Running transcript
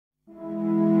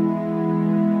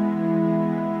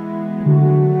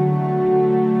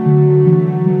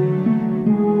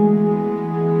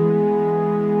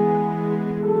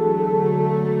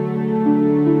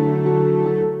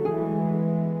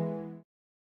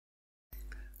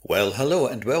Well, hello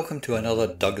and welcome to another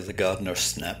Doug the Gardener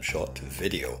snapshot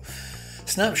video.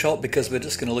 Snapshot because we're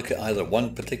just going to look at either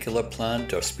one particular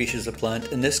plant or species of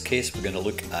plant. In this case, we're going to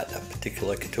look at a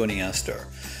particular Cotoneaster.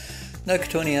 Now,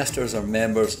 Cotoneasters are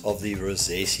members of the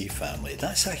Rosaceae family.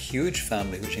 That's a huge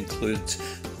family which includes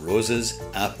roses,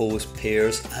 apples,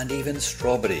 pears and even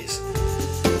strawberries.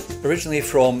 Originally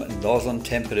from northern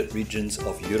temperate regions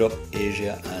of Europe,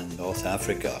 Asia and North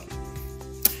Africa.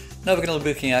 Now we're going to be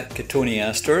looking at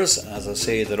Cotoneasters. As I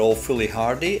say, they're all fully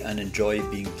hardy and enjoy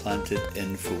being planted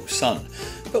in full sun,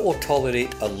 but will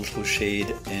tolerate a little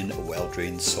shade in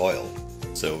well-drained soil.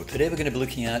 So today we're going to be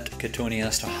looking at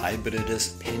Cotoneaster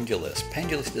hybridus pendulus.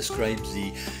 Pendulus describes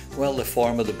the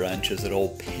form of the branches. They're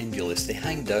all pendulous, they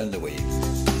hang down the way.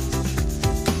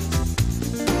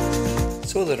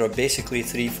 So there are basically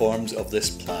three forms of this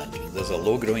plant. There's a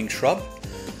low-growing shrub,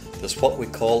 there's what we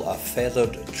call a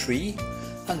feathered tree,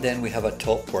 and then we have a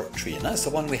topwork tree, and that's the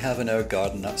one we have in our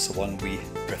garden. That's the one we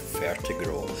prefer to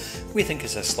grow. We think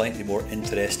it's a slightly more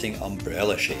interesting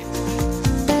umbrella shape.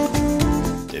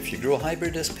 If you grow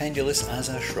hybridus pendulus as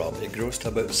a shrub, it grows to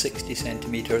about 60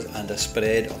 centimeters and a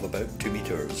spread of about 2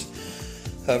 meters.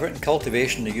 However, in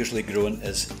cultivation they're usually grown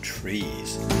as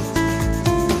trees.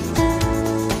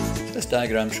 This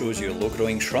diagram shows you a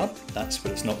low-growing shrub. That's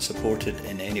where it's not supported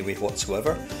in any way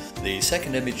whatsoever. The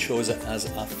second image shows it as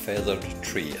a feathered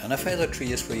tree, and a feathered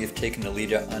tree is where you've taken a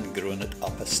leader and grown it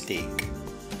up a stake.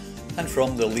 And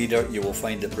from the leader you will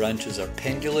find that branches are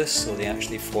pendulous, so they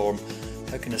actually form,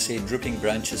 drooping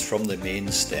branches from the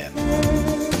main stem.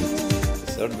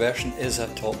 The third version is a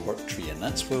topwork tree, and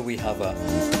that's where we have a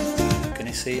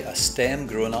stem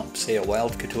grown up, say a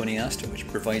wild Cotoneaster, which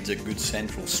provides a good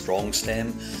central strong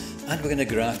stem, and we're going to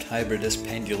graft hybridus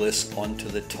pendulus onto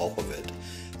the top of it,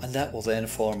 and that will then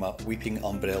form a weeping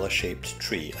umbrella shaped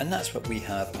tree, and that's what we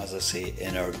have, as I say,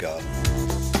 in our garden.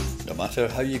 No matter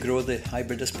how you grow the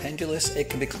hybridus pendulus, it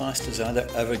can be classed as either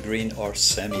evergreen or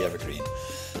semi-evergreen.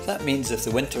 That means if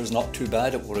the winter is not too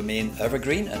bad, it will remain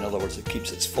evergreen, in other words it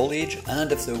keeps its foliage,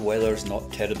 and if the weather is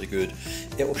not terribly good,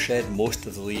 it will shed most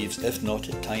of the leaves, if not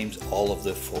at times all of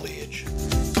the foliage.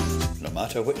 No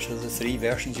matter which of the three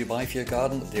versions you buy for your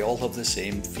garden, they all have the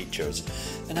same features,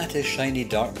 and that is shiny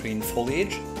dark green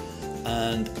foliage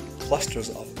and clusters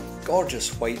of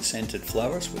gorgeous white scented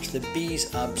flowers which the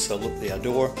bees absolutely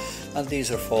adore, and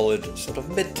these are followed sort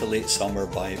of mid to late summer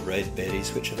by red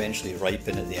berries which eventually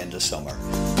ripen at the end of summer.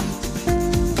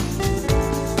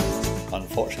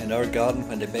 Unfortunately in our garden,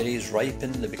 when the berries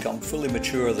ripen, they become fully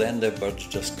mature, then the birds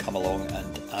just come along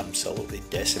and absolutely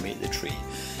decimate the tree.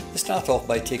 They start off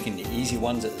by taking the easy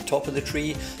ones at the top of the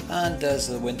tree, and as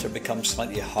the winter becomes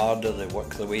slightly harder they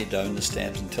work their way down the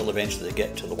stems until eventually they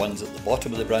get to the ones at the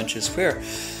bottom of the branches where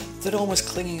they're almost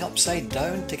clinging upside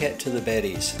down to get to the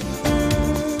berries.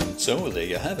 So there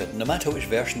you have it. No matter which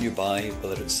version you buy,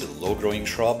 whether it's the low-growing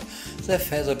shrub, the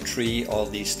feathered tree or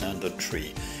the standard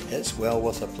tree, it's well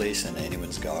worth a place in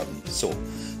anyone's garden. So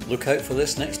look out for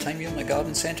this next time you're in a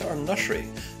garden centre or nursery.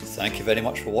 Thank you very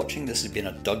much for watching. This has been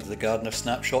a Doug the Gardener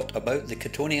snapshot about the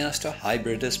Cotoneaster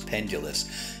hybridus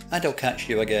pendulus, and I'll catch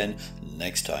you again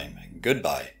next time.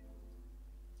 Goodbye.